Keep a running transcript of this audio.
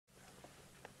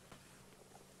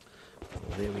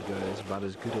there we go. It's about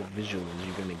as good a visual as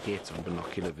you're going to get on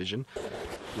binocular vision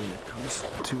when it comes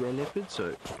to a leopard.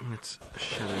 So it's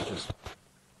Shadow just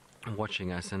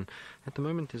watching us, and at the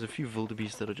moment there's a few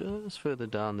wildebeest that are just further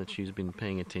down that she's been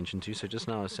paying attention to. So just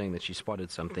now I was saying that she spotted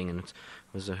something, and it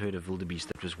was a herd of wildebeest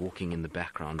that was walking in the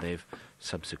background. They've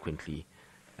subsequently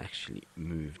actually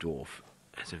moved off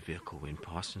as a vehicle went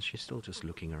past, and she's still just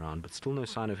looking around, but still no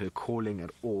sign of her calling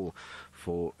at all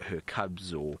for her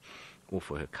cubs, or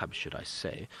for her cubs, should I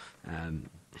say.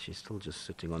 She's still just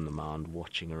sitting on the mound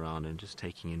watching around and just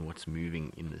taking in what's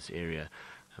moving in this area.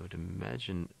 I would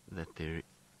imagine that there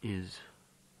is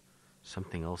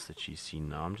something else that she's seen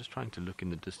now. I'm just trying to look in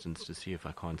the distance to see if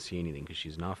I can't see anything, because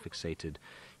she's now fixated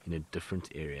in a different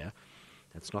area.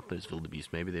 That's not those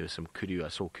wildebeest. Maybe there was some kudu. I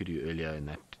saw kudu earlier in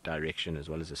that direction, as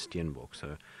well as a steenbok, so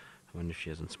I wonder if she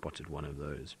hasn't spotted one of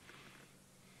those.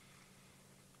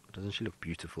 But doesn't she look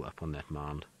beautiful up on that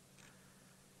mound?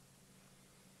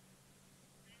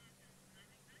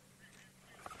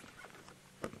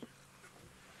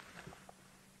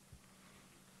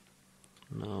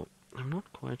 Now, I'm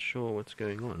not quite sure what's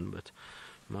going on, but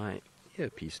my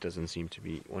earpiece doesn't seem to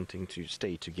be wanting to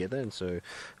stay together, and so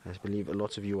I believe a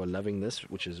lot of you are loving this,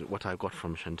 which is what I got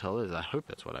from Chantal. I hope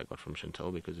that's what I got from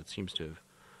Chantal, because it seems to have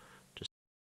just...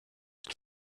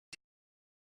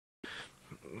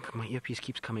 My earpiece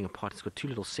keeps coming apart. It's got two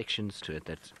little sections to it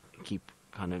that keep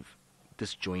kind of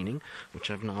disjoining, which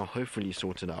I've now hopefully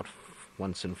sorted out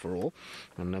once and for all,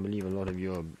 and I believe a lot of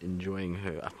you are enjoying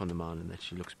her up on the mound, and that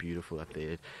she looks beautiful up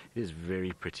there. It is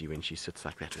very pretty when she sits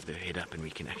like that with her head up and we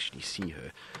can actually see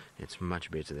her. It's much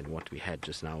better than what we had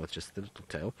just now with just the little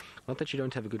tail. Not that you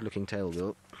don't have a good looking tail,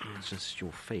 Will, it's just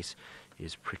your face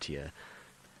is prettier.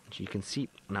 And you can see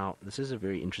now, this is a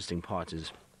very interesting part,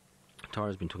 is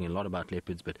Tara's been talking a lot about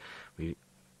leopards, but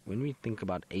when we think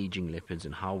about aging leopards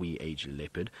and how we age a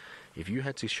leopard, if you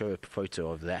had to show a photo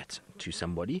of that to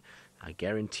somebody, I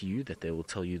guarantee you that they will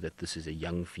tell you that this is a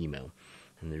young female.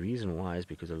 And the reason why is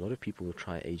because a lot of people will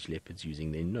try age leopards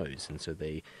using their nose, and so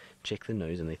they check the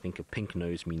nose and they think a pink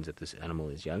nose means that this animal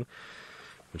is young,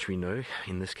 which we know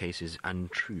in this case is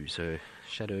untrue. So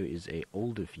Shadow is a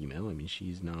older female. I mean,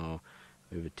 she's now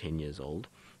over 10 years old,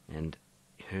 and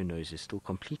her nose is still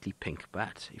completely pink.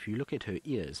 But if you look at her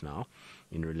ears now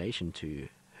in relation to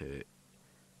her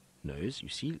nose, you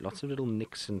see lots of little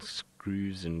nicks and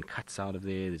screws and cuts out of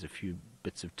there. There's a few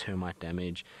bits of termite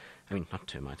damage. I mean, not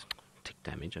termites, tick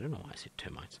damage. I don't know why I said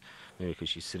termites. Maybe because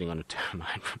she's sitting on a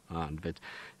termite mound, but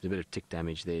there's a bit of tick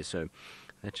damage there. So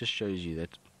that just shows you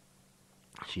that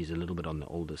she's a little bit on the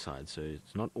older side. So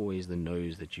it's not always the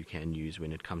nose that you can use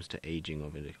when it comes to aging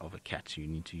of a cat. So you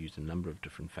need to use a number of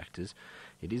different factors.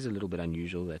 It is a little bit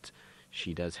unusual that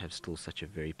she does have still such a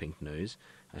very pink nose.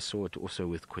 I saw it also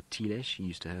with Quatile. She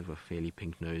used to have a fairly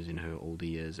pink nose in her older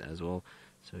years as well.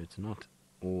 So it's not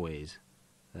always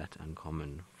that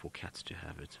uncommon for cats to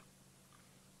have it.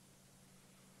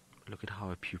 Look at how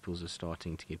her pupils are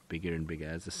starting to get bigger and bigger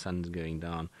as the sun's going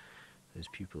down. Those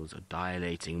pupils are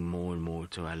dilating more and more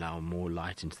to allow more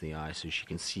light into the eye so she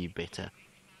can see better.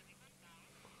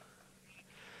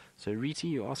 So Riti,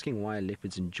 you're asking why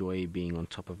leopards enjoy being on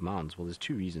top of mounds. Well, there's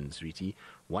two reasons, Riti.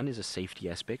 One is a safety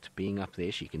aspect. Being up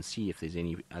there, she can see if there's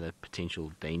any other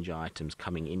potential danger items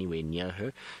coming anywhere near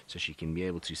her, so she can be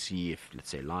able to see if, let's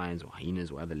say, lions or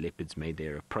hyenas or other leopards made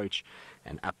their approach.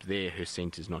 And up there, her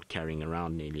scent is not carrying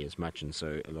around nearly as much, and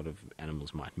so a lot of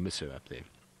animals might miss her up there.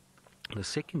 The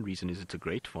second reason is it's a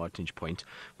great vantage point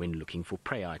when looking for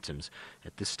prey items.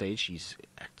 At this stage, she's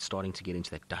starting to get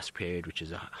into that dusk period, which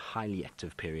is a highly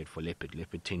active period for leopard.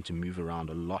 Leopard tend to move around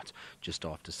a lot just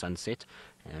after sunset,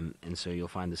 and so you'll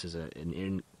find this is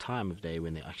an time of day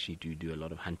when they actually do a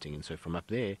lot of hunting. And so from up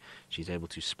there, she's able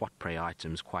to spot prey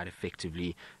items quite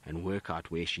effectively and work out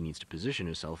where she needs to position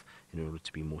herself in order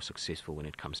to be more successful when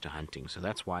it comes to hunting. So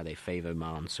that's why they favor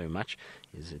mounds so much,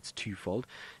 is it's twofold.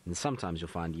 And sometimes you'll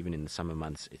find even in the summer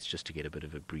months, it's just to get a bit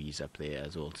of a breeze up there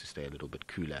as well, to stay a little bit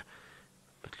cooler.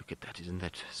 But look at that, isn't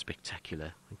that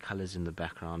spectacular? The colours in the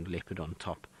background, leopard on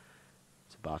top.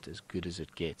 It's about as good as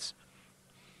it gets.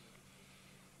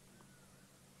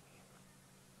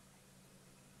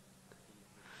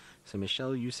 So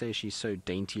Michelle, you say she's so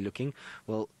dainty looking.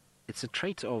 Well, it's a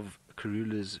trait of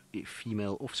Karula's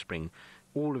female offspring.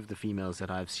 All of the females that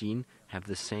I've seen have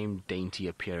the same dainty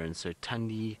appearance. So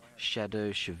Tandi,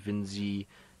 Shadow, Shavinzi,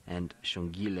 and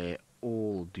Shongile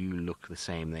all do look the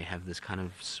same. They have this kind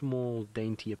of small,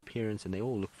 dainty appearance, and they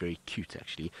all look very cute,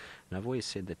 actually. And I've always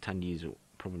said that Tandi is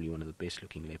probably one of the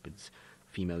best-looking leopards,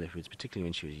 female leopards, particularly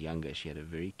when she was younger. She had a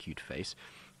very cute face.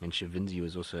 And Shavinzi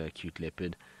was also a cute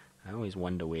leopard. I always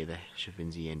wonder where the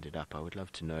Shavinzi ended up. I would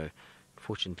love to know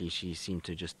Fortunately, she seemed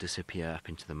to just disappear up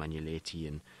into the Manyeleti,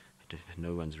 and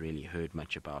no one's really heard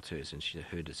much about her since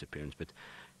her disappearance. But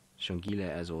Shongile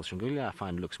as well. Shongile, I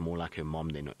find, looks more like her mom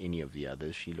than any of the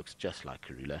others. She looks just like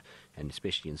Karula, and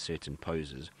especially in certain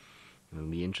poses. It'll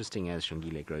be interesting as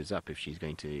Shongile grows up if she's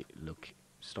going to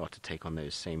start to take on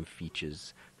those same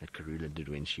features that Karula did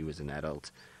when she was an adult.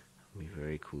 It'll be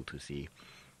very cool to see.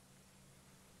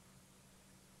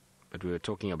 But we were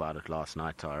talking about it last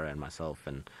night, Tara and myself,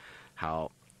 and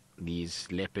how these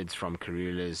leopards from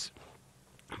Karula's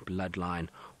bloodline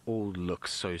all look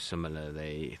so similar.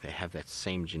 They have that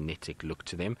same genetic look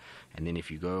to them. And then if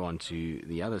you go onto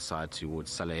the other side towards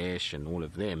Salahesh and all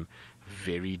of them,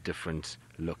 very different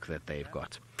look that they've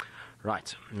got.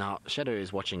 Right, now Shadow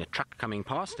is watching a truck coming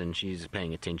past and she's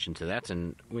paying attention to that,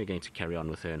 and we're going to carry on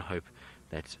with her and hope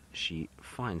that she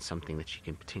finds something that she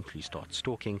can potentially start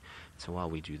stalking. So while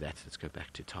we do that, let's go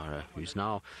back to Tara, who's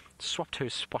now swapped her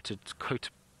spotted coat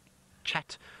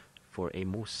chat for a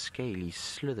more scaly,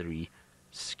 slithery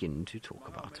skin to talk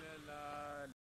about.